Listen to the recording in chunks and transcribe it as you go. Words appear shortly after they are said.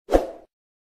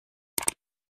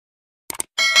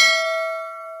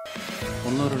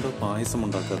ഒന്നോ രണ്ടോ പായസം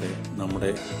ഉണ്ടാക്കാതെ നമ്മുടെ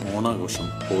ഓണാഘോഷം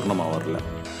പൂർണ്ണമാവാറില്ല.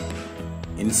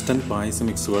 ഇൻസ്റ്റൻറ്റ് പായസ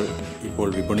മിക്സുകൾ ഇപ്പോൾ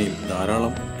വിപണിയിൽ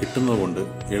ധാരാളം കിട്ടുന്നതുകൊണ്ട്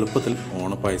എളുപ്പത്തിൽ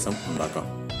ഓണപ്പായസം ഉണ്ടാക്കാം.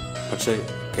 പക്ഷേ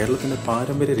കേരളത്തിൻ്റെ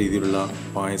പാരമ്പര്യ രീതിയിലുള്ള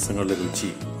പായസങ്ങളുടെ രുചി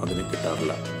അതിന്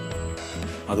കിട്ടാറില്ല.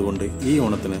 അതുകൊണ്ട് ഈ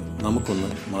ഓണത്തിന് നമുക്കൊന്ന്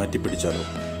മാറ്റിപ്പിടിച്ചാലോ.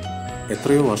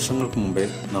 എത്രയോ വർഷങ്ങൾക്ക് മുമ്പേ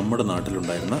നമ്മുടെ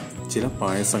നാട്ടിലുണ്ടായിരുന്ന ചില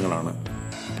പായസങ്ങളാണ്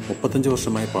 35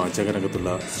 വർഷമായി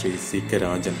പാചകരംഗത്തുള്ള ശ്രീ CK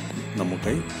രാജൻ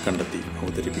നമുക്കായി കണ്ടെത്തി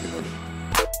അവതരിപ്പിക്കുന്നത്.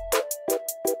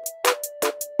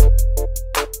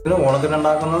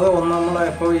 ഓണത്തിനുണ്ടാക്കുന്നത് നമ്മൾ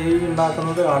ഇപ്പോൾ ഈ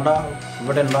ഉണ്ടാക്കുന്നത് അട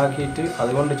ഇവിടെ ഉണ്ടാക്കിയിട്ട്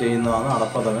അതുകൊണ്ട് ചെയ്യുന്നതാണ്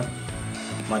അടപ്രഥമൻ.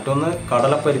 മറ്റൊന്ന്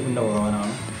കടലപ്പരിപ്പിൻ്റെ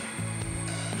പ്രഥമനാണ്.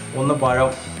 ഒന്ന്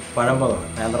പഴംപഥമൻ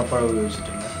നേന്ത്രപ്പഴം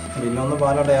ഉപയോഗിച്ചിട്ടുണ്ട്. പിന്നെ ഒന്ന്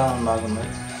പാലടയാണ് ഉണ്ടാക്കുന്നത്.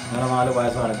 അങ്ങനെ 4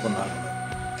 പായസമാണ് ഇപ്പോൾ ഉണ്ടാക്കുന്നത്.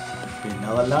 പിന്നെ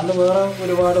അതല്ലാണ്ട് വേറെ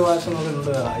ഒരുപാട്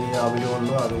പായസങ്ങളുണ്ട്. ഈ അവിൽ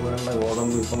കൊണ്ട് അതുപോലുള്ള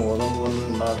ഗോതമ്പ് കൊണ്ട്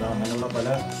ഉണ്ടാക്കാം. അങ്ങനെയുള്ള പല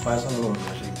പായസങ്ങളുണ്ട്.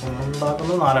 പക്ഷേ ഇപ്പോൾ നമ്മൾ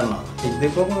ഉണ്ടാക്കുന്നത് 4 എണ്ണമാണ്.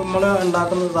 ഇതിപ്പോൾ നമ്മൾ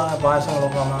ഉണ്ടാക്കുന്ന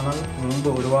പായസങ്ങളൊക്കെ പറഞ്ഞാൽ മുമ്പ്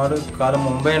ഒരുപാട് കാലം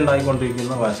മുമ്പേ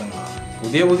ഉണ്ടാക്കിക്കൊണ്ടിരിക്കുന്ന പായസങ്ങളാണ്.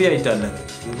 പുതിയ ഐറ്റം അല്ല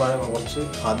ഇത് കുറച്ച്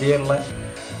അധികമുള്ള.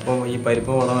 ഇപ്പോൾ ഈ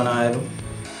പരിപ്പ് പ്രഥമനായാലും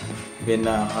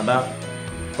പിന്നെ അട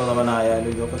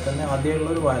പ്രഥമനായാലും ഇതൊക്കെ തന്നെ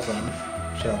അധികമുള്ളൊരു പായസമാണ്.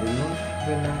 പക്ഷെ അതിന്നും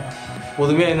പിന്നെ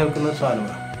പൊതുവെയായി നിൽക്കുന്ന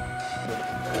സാധനമാണ്.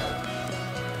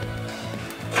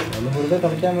 ഒന്ന് വെറുതെ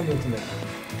കളിക്കാൻ വേണ്ടി വെച്ചില്ല.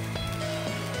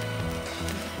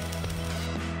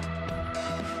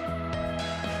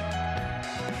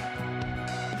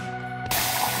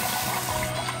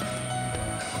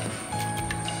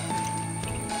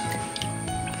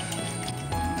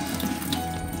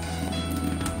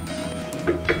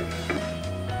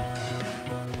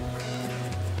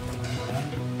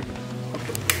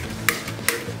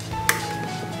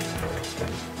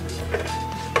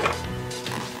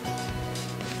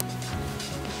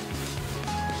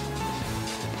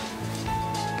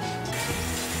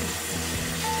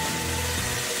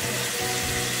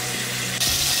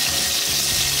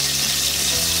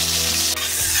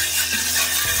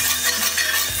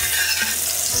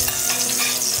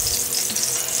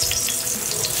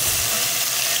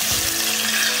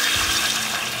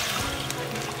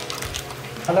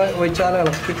 അല്ല ഒഴിച്ചാൽ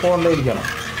ഇളക്കിക്കൊണ്ടേയിരിക്കണം.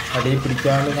 അടിയിൽ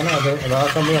പിടിക്കാണ്ട് ഇങ്ങനെ അത്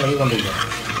യഥാസമയം ഇളകിക്കൊണ്ടിരിക്കണം.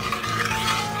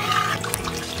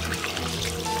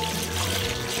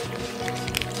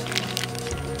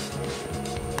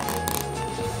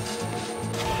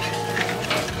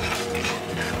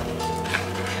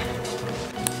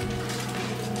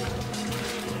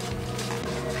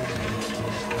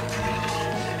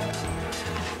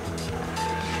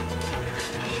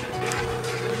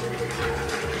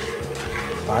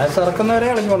 പായസം ഇറക്കുന്നവരെ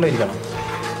ഇളക്കിക്കൊണ്ടിരിക്കണം.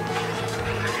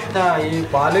 ഈ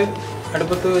പാല്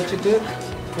അടുപ്പത്ത് വെച്ചിട്ട്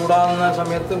ചൂടാകുന്ന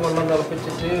സമയത്ത് വെള്ളം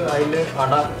തിളപ്പിച്ചിട്ട് അതിൽ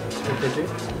അട ഇട്ടിട്ട്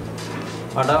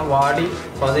അട വാടി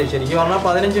ശരിക്കും പറഞ്ഞാൽ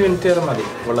 15 മിനിറ്റ് വരെ മതി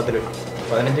വെള്ളത്തിൽ.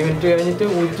 15 മിനിറ്റ് കഴിഞ്ഞിട്ട്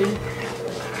ഊറ്റി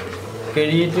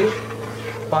കഴുകിയിട്ട്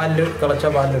തിളച്ച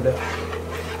പാലിലിടുക.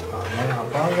 അങ്ങനെ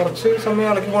അപ്പോൾ കുറച്ച് സമയം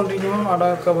ഇളക്കിക്കൊണ്ടിരിക്കുമ്പോൾ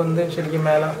അടയൊക്കെ വെന്ത് ശരിക്കും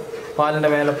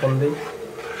പാലിൻ്റെ മേലെ പൊന്തി.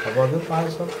 അപ്പോൾ അത്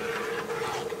പായസം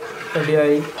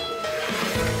റെഡിയായി.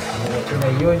 കുറച്ച്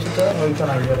നെയ്യ് ഒഴിച്ചിട്ട്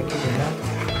ഒഴിക്കണം അതിൻ്റെ ഇടയ്ക്ക്. പിന്നെ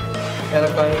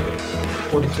ഏലക്കായ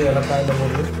പൊടിച്ച് ഏലക്കായൻ്റെ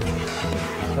പൊടി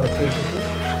ഇറക്കി വെച്ചിട്ട്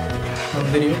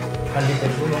മുന്തിരിയും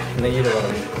അണ്ടിപ്പരിപ്പും നെയ്യിൽ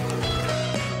പറഞ്ഞു.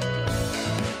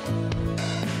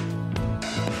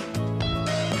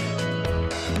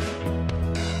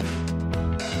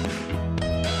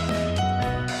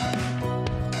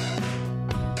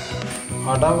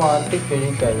 അട വാട്ടി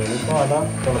കഴുകിക്കഴിഞ്ഞു. ഇപ്പോൾ അട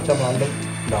തിളച്ച പാലിൽ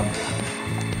ഇടാൻ പോകും.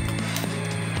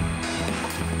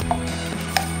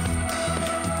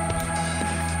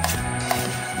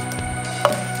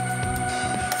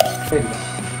 ശരി,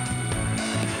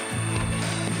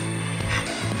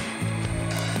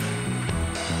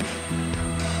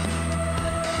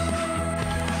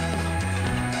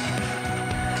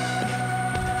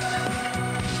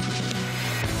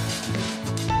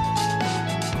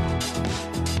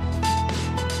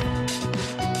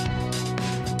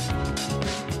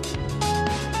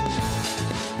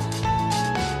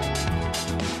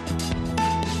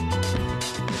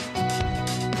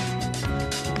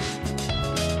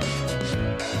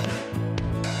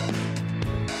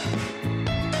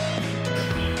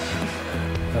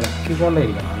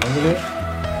 ഇളക്കിക്കൊണ്ടേയിരിക്കണം. അല്ലെങ്കിൽ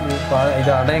ഇത്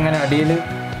അട ഇങ്ങനെ അടിയിൽ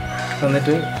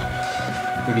നിന്നിട്ട്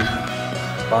പിടിക്കും.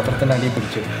 പാത്രത്തിൻ്റെ അടിയിൽ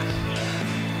പിടിച്ചു.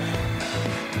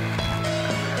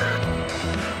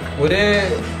 1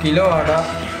 കിലോ അട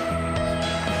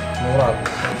 100 ആകും.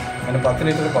 അങ്ങനെ 10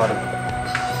 ലിറ്റർ പാടും.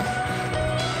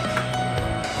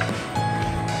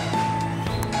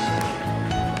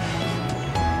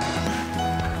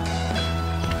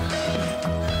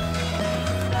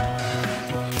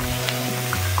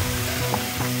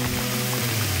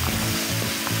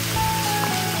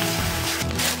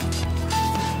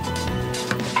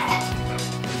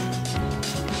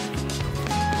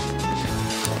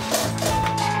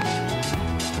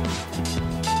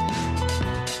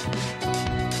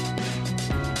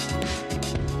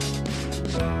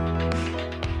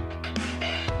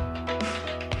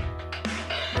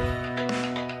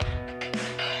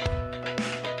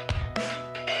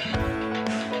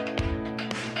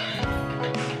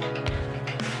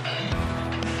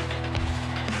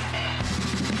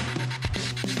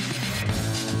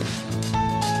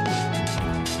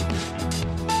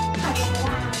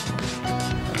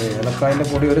 നമുക്ക്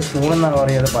അതിൻ്റെ പൊടി ഒരു സ്പൂൺ എന്നാണ്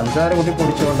പറയുന്നത്. പഞ്ചാര കൂട്ടി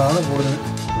പൊടിച്ചുകൊണ്ടാണ്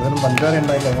കൂടുതലും പഞ്ചാര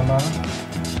ഉണ്ടാക്കി. അതുകൊണ്ടാണ്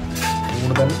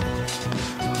കൂടുതൽ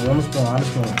 3 സ്പൂൺ 4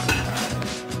 സ്പൂൺ.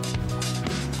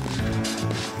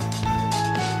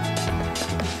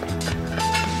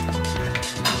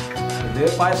 ഇത്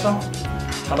പായസം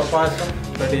അടപ്പായസം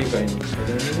റെഡി കഴിഞ്ഞു.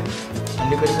 ഇതിൽ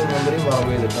അണ്ടിപ്പരിപ്പ് മുന്തിരിയും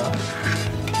വറവ് ചെയ്തിട്ടാണ്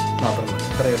മാത്രം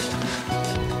ഇത്രയും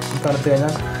തണുത്ത്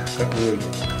കഴിഞ്ഞാൽ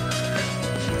ഉപയോഗിക്കും.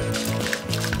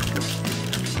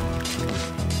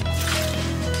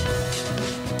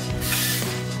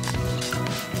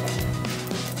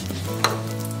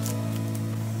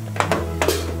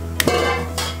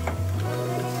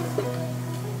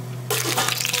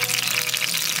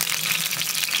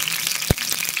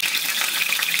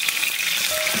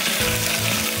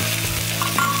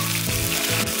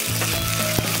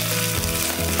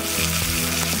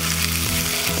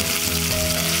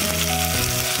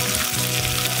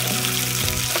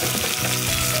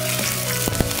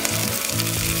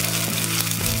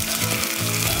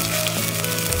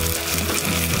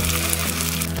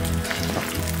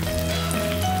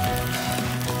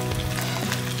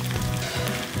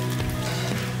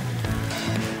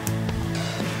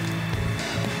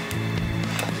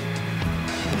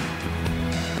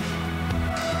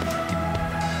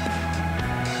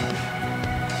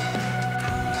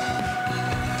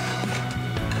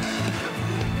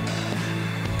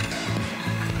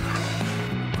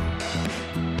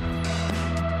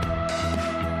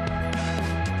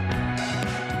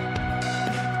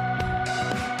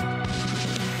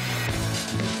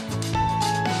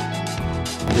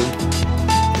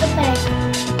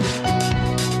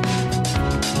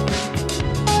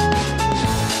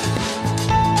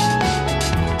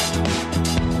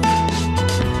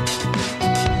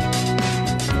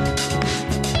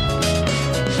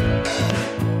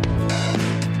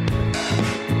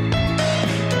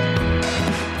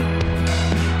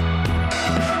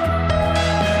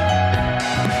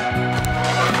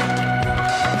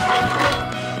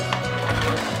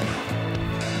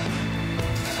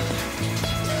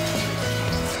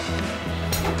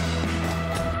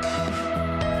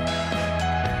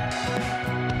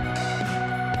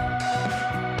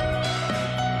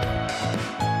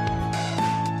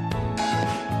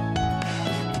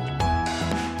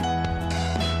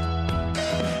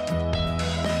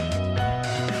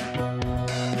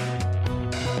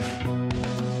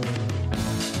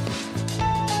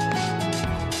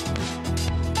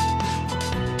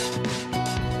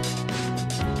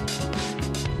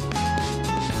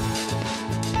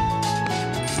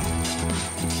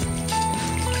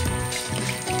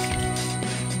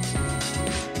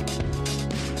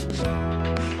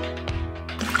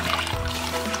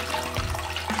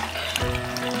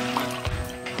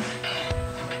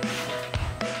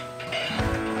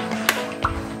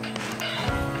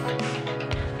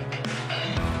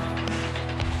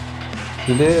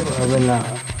 ഇത് പിന്നെ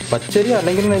പച്ചരി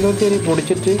അല്ലെങ്കിൽ നെല്ലുത്തരി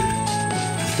പൊടിച്ചിട്ട്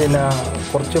പിന്നെ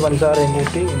കുറച്ച് പഞ്ചസാരയും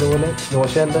കൂട്ടി ഇതുപോലെ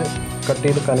ദോശേൻ്റെ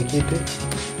കട്ടിയിൽ കലക്കിയിട്ട്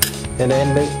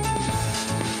ഇലേൻ്റെ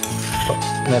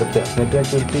നിരത്തുക. എന്നിട്ട്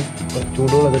ചുരുട്ടി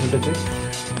ചൂടുവെള്ളം അതിട്ടിട്ട്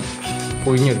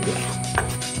പൊഴിഞ്ഞെടുക്കുക.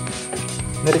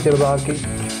 എന്നിട്ട് ചെറുതാക്കി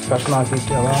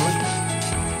കഷ്ണാക്കിയിട്ട് അതാണ്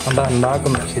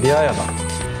ഉണ്ടാക്കുന്നത്. ശരിയായ അതാണ്.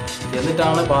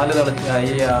 എന്നിട്ടാണ് പാല് തിളച്ച്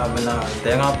ഈ പിന്നെ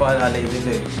തേങ്ങാപ്പാൽ അല്ല ഇതിൽ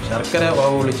ശർക്കര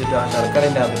പാവ് ഒഴിച്ചിട്ട് ആ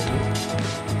ശർക്കരേൻ്റെ അതിട്ട്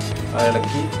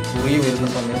ഇളക്കി കുറുകി വരുന്ന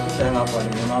സമയത്ത് തേങ്ങാപ്പാൽ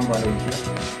 3-ാം പാൽ ഒഴിക്കുക.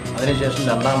 അതിനുശേഷം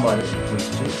 2-ാം പാൽ ഒഴിച്ച്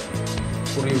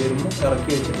കുറുകി വരുമ്പോൾ ഇറക്കി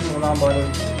വെച്ചിട്ട് 3-ാം പാൽ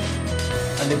ഒഴിച്ച്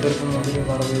അണ്ടിപ്പരിപ്പ് മുന്തിരി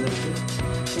വറവ് ചെയ്തിട്ട്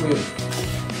ഉപയോഗിക്കും.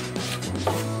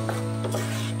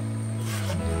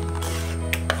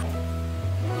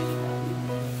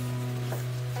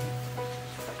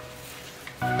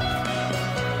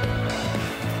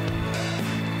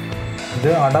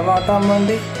 ഇത് അടവാട്ടാൻ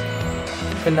വേണ്ടി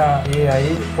പിന്നെ ഈ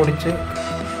അരി പൊടിച്ച്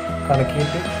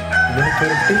കലക്കിയിട്ട് ഇതിൽ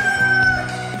ചുരുട്ടി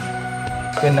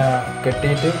പിന്നെ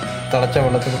കെട്ടിയിട്ട് തിളച്ച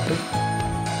വെള്ളത്തിലിട്ട്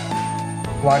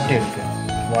വാട്ടിയെടുക്കുക.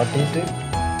 വാട്ടിയിട്ട്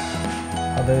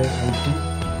അത് ഊറ്റി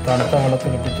തണുത്ത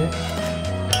വെള്ളത്തിലിട്ടിട്ട്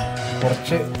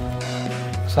കുറച്ച്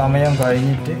സമയം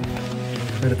കഴിഞ്ഞിട്ട്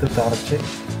എടുത്ത് തറച്ച്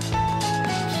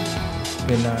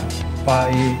പിന്നെ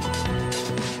ഈ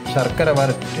ശർക്കര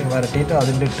വരട്ടിയിട്ട്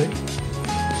അതിലിട്ട്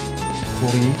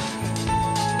കുറുകി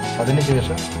അതിന്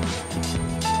ശേഷം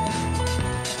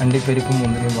അണ്ടിപ്പരിപ്പും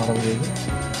മുന്തിരിയും വറവ് ചെയ്ത്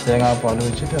തേങ്ങാപ്പാൽ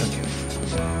വെച്ചിട്ട് ഇറക്കി.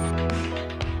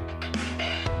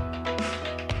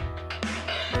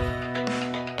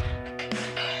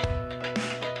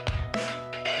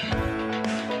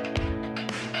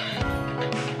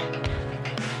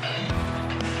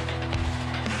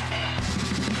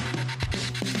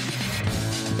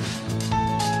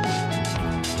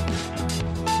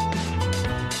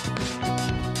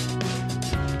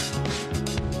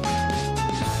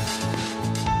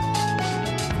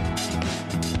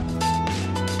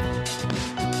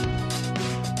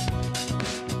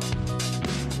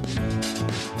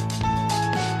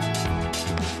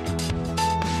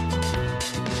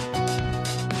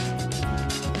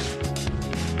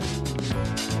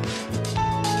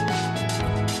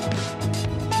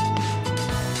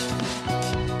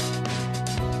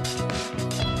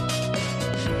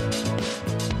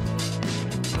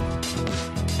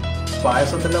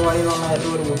 പായസത്തിൻ്റെ പണി എന്ന് പറഞ്ഞാൽ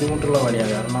ഏറ്റവും ഒരു ബുദ്ധിമുട്ടുള്ള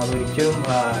പണിയാണ്. കാരണം അതൊരിക്കലും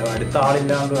അടുത്ത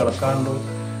ആളില്ലാണ്ട് ഇളക്കാണ്ട്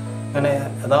അങ്ങനെ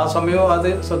യഥാസമയവും അത്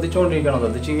ശ്രദ്ധിച്ചുകൊണ്ടിരിക്കണം.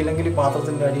 ശ്രദ്ധിച്ചില്ലെങ്കിൽ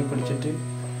പാത്രത്തിൻ്റെ അടിയിൽ പിടിച്ചിട്ട്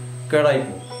കേടായി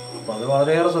പോകും. അപ്പോൾ അത്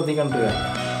വളരെയേറെ ശ്രദ്ധിക്കേണ്ട കാര്യമാണ്.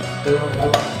 ഇത്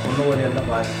ഒന്നുപോലെയല്ല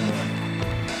പായസത്തിൻ്റെ പണി.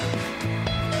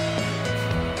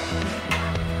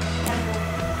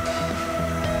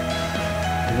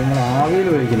 ഇത് നമ്മൾ ആവിയിൽ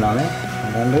വേവിക്കുന്നതാണ്,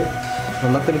 അതുകൊണ്ട്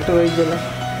വെള്ളത്തിലിട്ട് വേവിക്കല്ല,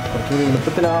 കുറച്ചുകൂടി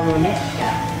എളുപ്പത്തിലാകാൻ വേണ്ടി.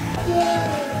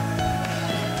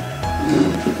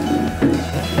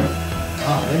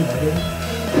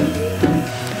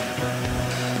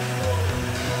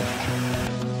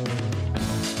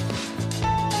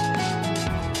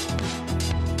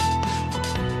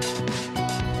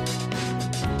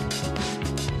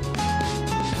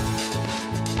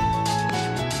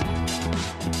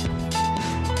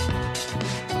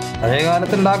 പഴയ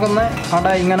കാലത്ത് ഉണ്ടാക്കുന്ന അട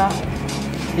ഇങ്ങനെ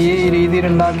ഈ രീതിയിൽ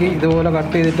ഉണ്ടാക്കി ഇതുപോലെ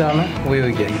കട്ട് ചെയ്തിട്ടാണ്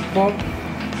ഉപയോഗിക്കുക. ഇപ്പോൾ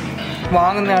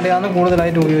വാങ്ങുന്ന അടയാണ്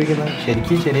കൂടുതലായിട്ട് ഉപയോഗിക്കുന്നത്.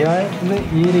 ശരിയായ ഇത്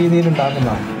ഈ രീതിയിൽ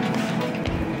ഉണ്ടാക്കുന്നതാണ്.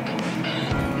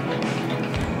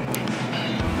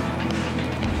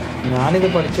 ഞാനിത്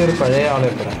പഠിച്ചൊരു പഴയ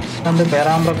ആളെത്ര കണ്ട്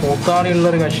പേരാമ്പ്ര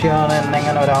കൂത്താടിയുള്ളൊരു കക്ഷിയാണ്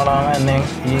എന്നെങ്ങനെ ഒരാളാണ് എന്നെ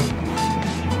ഈ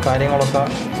കാര്യങ്ങളൊക്കെ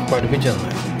പഠിപ്പിച്ചു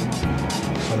തന്നത്.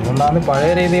 അതുകൊണ്ടാണ്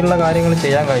പഴയ രീതിയിലുള്ള കാര്യങ്ങൾ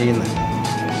ചെയ്യാൻ കഴിയുന്നത്.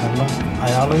 കാരണം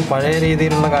അയാൾ പഴയ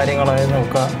രീതിയിലുള്ള കാര്യങ്ങളായിരുന്നു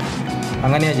ഒക്കെ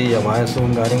അങ്ങനെയാണ് ചെയ്യുക.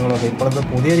 പായസവും കാര്യങ്ങളൊക്കെ ഇപ്പോഴത്തെ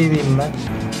പുതിയ രീതിയിലുള്ള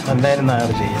എന്തായിരുന്നു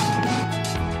അയാൾ ചെയ്യുക.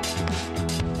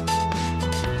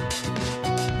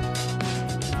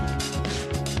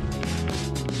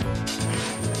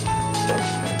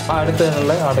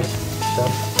 അടുത്തതിനുള്ള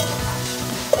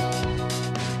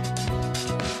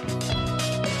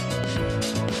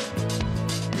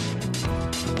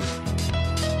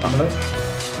നമ്മൾ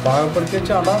പാകപ്പെടുത്തി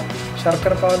വെച്ച അട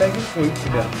ശർക്കര പാവിലേക്ക്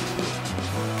ഒഴിച്ചിടുക.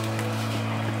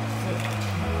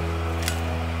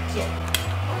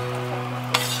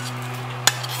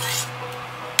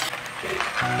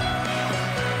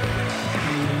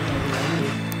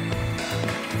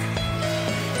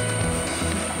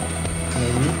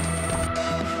 നെയ്യ്,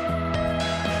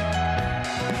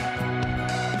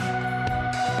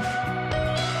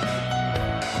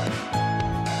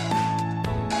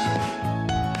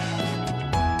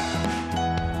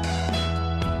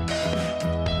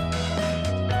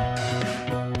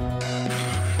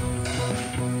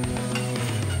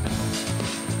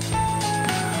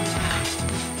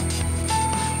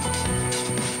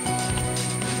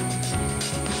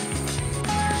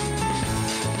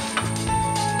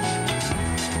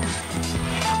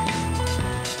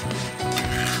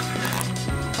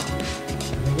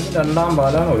 രണ്ടാം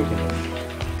പാലാണ് ഒഴിക്കുന്നത്.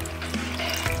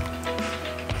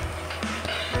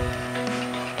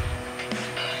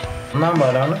 ഒന്നാം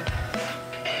പാലാണ്.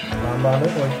 ഒന്നാം പാല്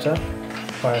ഒഴിച്ച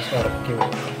പായസം ഇറക്കി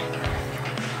കൊടുക്കും.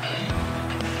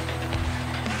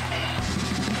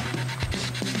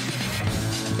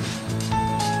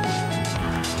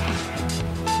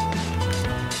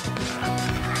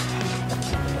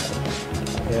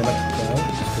 ഏലക്കായ,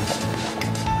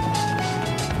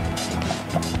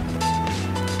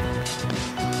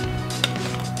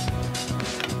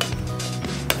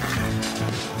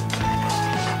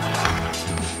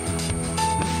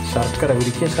 ശർക്കര,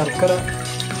 ഉരുക്കിയ ശർക്കര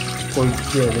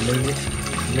ഒഴിക്കുക. അതിലേക്ക്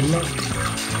പിന്നെ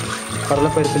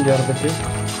കടലപ്പരിപ്പും ചേർത്തിട്ട്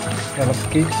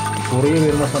ഇളക്കി കുറുകി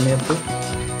വരുന്ന സമയത്ത്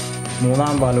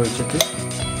മൂന്നാം പാലൊഴിച്ചിട്ട്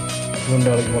വീണ്ടും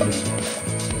ഇളക്കിക്കൊണ്ടിരിക്കുക.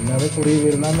 പിന്നെ അത് കുറുകി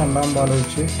വരുന്ന രണ്ടാം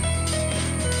പാലൊഴിച്ച്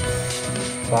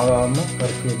പാകാകുമ്പോൾ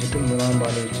ഇറക്കി വെച്ചിട്ട് മൂന്നാം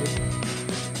പാലൊഴിച്ച്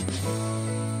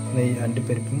നെയ്യ്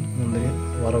അണ്ടിപ്പരിപ്പും മുന്തിരി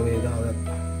വറവ് ചെയ്ത് അത്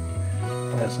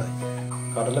പായസമായി.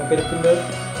 കടലപ്പരിപ്പ്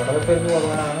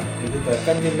കുറവാണ്. ഇത്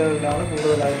തെക്കൻ ജില്ലകളിലാണ്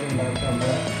കൂടുതലായിട്ട് ഉണ്ടാക്കുക.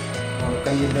 നമ്മുടെ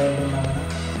വടക്കൻ ജില്ലകളിലൊന്നും അങ്ങനെ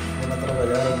ഇതിനത്ര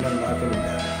പ്രചാരമൊന്നും ഉണ്ടാക്കുന്നില്ല.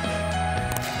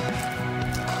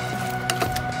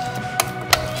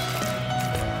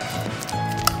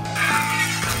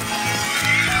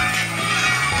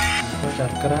 അപ്പോൾ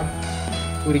ശർക്കര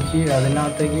ഉരുക്കി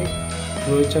അതിനകത്തേക്ക്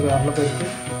ഉപയോഗിച്ച കടലപ്പരിപ്പ്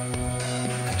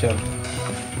ചേർത്ത്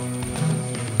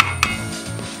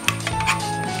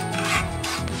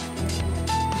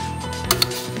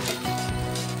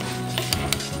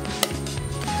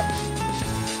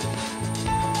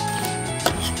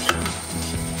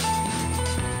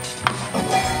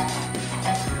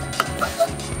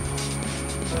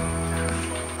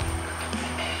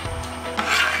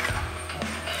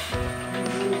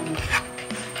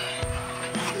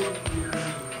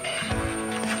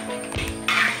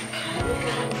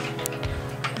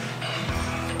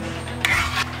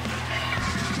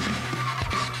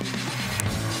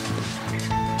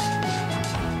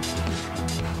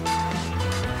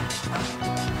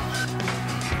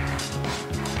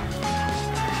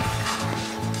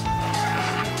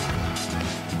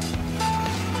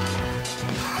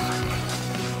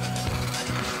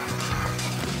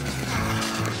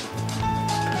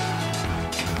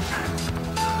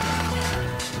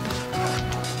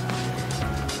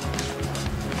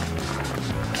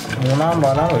മൂന്നാം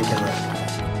പാലാണ് ഒഴിക്കുന്നത്.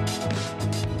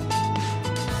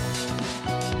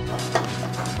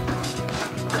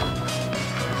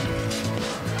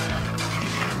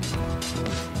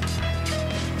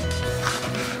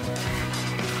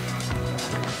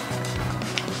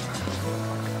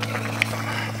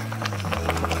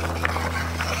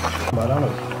 പാലാണ്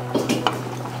ഒഴിക്കുന്നത്.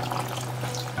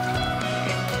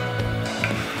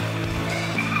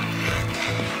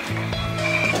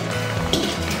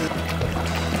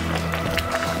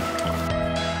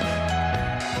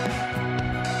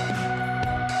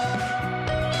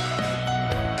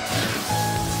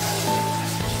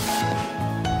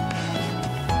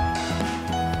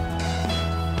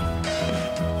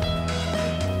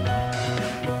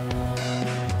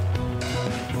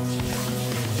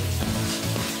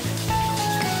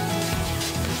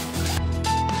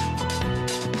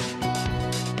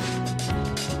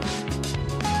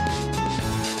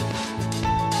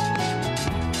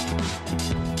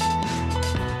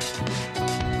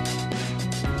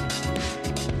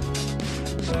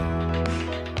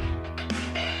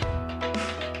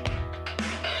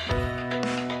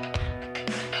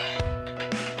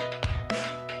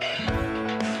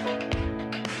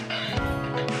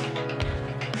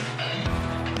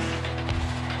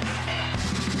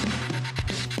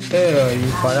 ഈ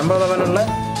പഴം പ്രഥമനുള്ള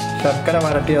ശർക്കര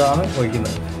വരട്ടിയതാണ്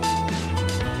ഒഴിക്കുന്നത്.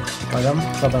 പഴം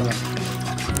പ്രഥമൻ.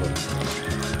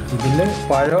 ഇതിൽ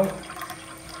പഴം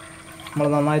നമ്മൾ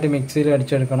നന്നായിട്ട് മിക്സിയിൽ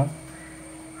അടിച്ചെടുക്കണം.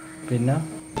 പിന്നെ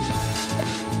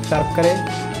ശർക്കര,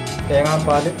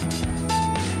 തേങ്ങാപ്പാൽ,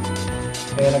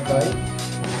 ഏലക്കായ്,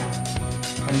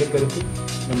 അണ്ടിപ്പരിപ്പ്,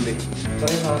 മുന്തിരി,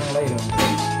 ഇത്രയും സാധനങ്ങളെ ഇരുന്നു.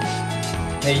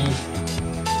 നെയ്യ്.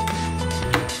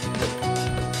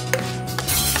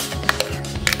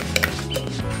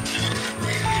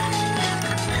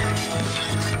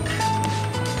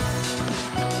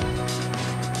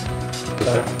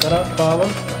 ശർക്കര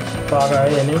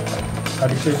പാകമായി ഇനി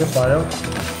അടിച്ചു വെച്ച് പഴം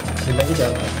ഇതിലേക്ക്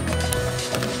ചേർക്കാം.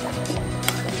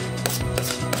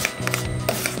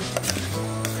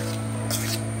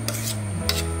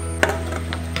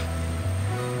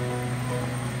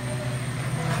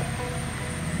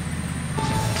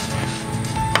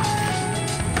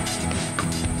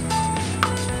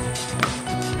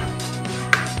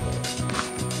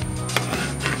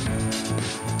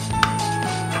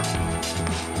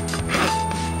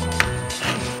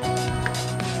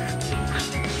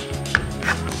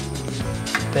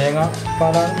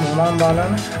 തേങ്ങാപ്പാലാണ്, മൂന്നാം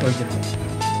പാലാണ് ഒഴിക്കുന്നത്.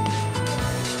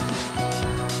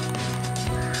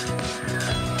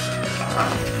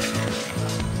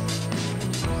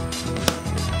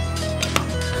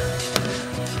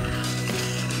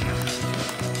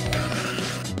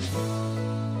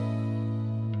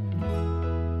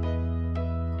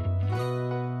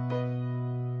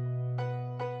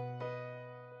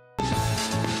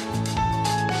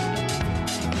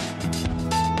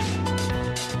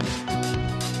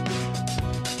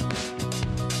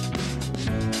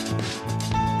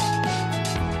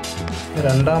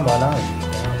 രണ്ടാം പാലാണ്.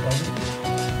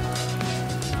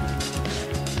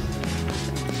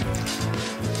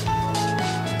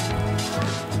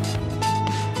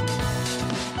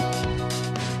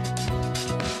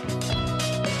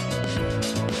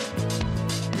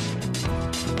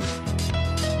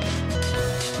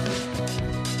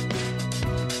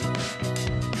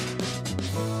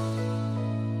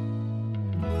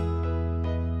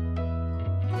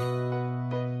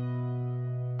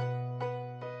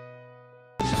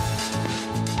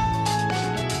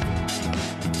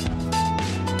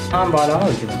 പാലാണ്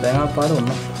ഒഴിക്കുന്നത്. തേങ്ങാപ്പാൽ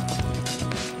ഒന്ന്.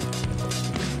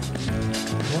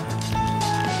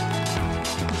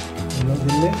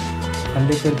 ഇതിൽ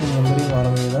അണ്ടിപ്പരിപ്പ്, മുന്തിരി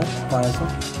വറവ് ചെയ്ത പായസം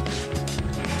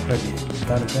റെഡി.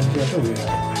 തണുത്തതിന് ശേഷം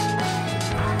ഉപയോഗിക്കാം.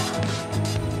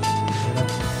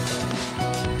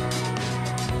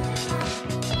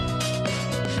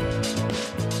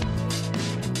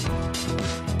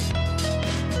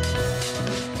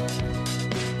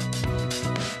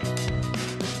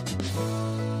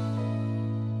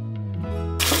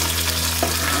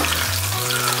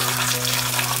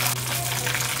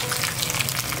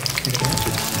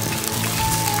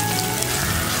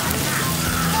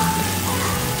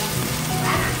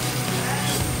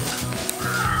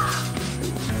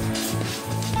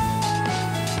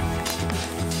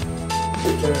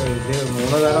 ഇത്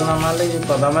മൂന്ന് തരം എന്ന് പറഞ്ഞാൽ ഈ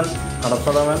പ്രഥമൻ,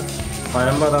 അടപ്രഥമൻ,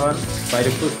 പഴം പ്രഥമൻ,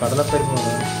 പരിപ്പ്, കടലപ്പരിപ്പ്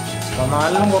പ്രഥമൻ. അപ്പോൾ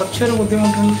നാലിനും കുറച്ചൊരു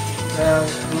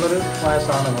ബുദ്ധിമുട്ടുള്ളൊരു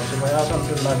പായസമാണ്. കുറച്ച്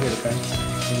പ്രയാസമുണ്ട് ഉണ്ടാക്കിയെടുക്കാൻ.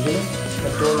 എങ്കിലും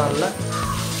ഏറ്റവും നല്ല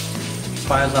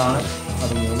പായസമാണ്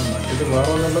അത് മൂന്നും. മറ്റത്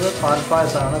വേറെ ഒന്നുള്ളത്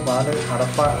പാൽപ്പായസമാണ്.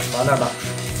 പാലട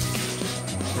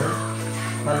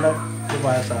നല്ല ഒരു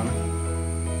പായസമാണ്.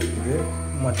 ഇത്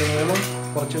മറ്റു മൂന്നും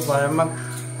കുറച്ച്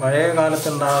പഴയ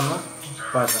കാലത്തുണ്ടാകുന്ന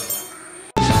പായസങ്ങൾ.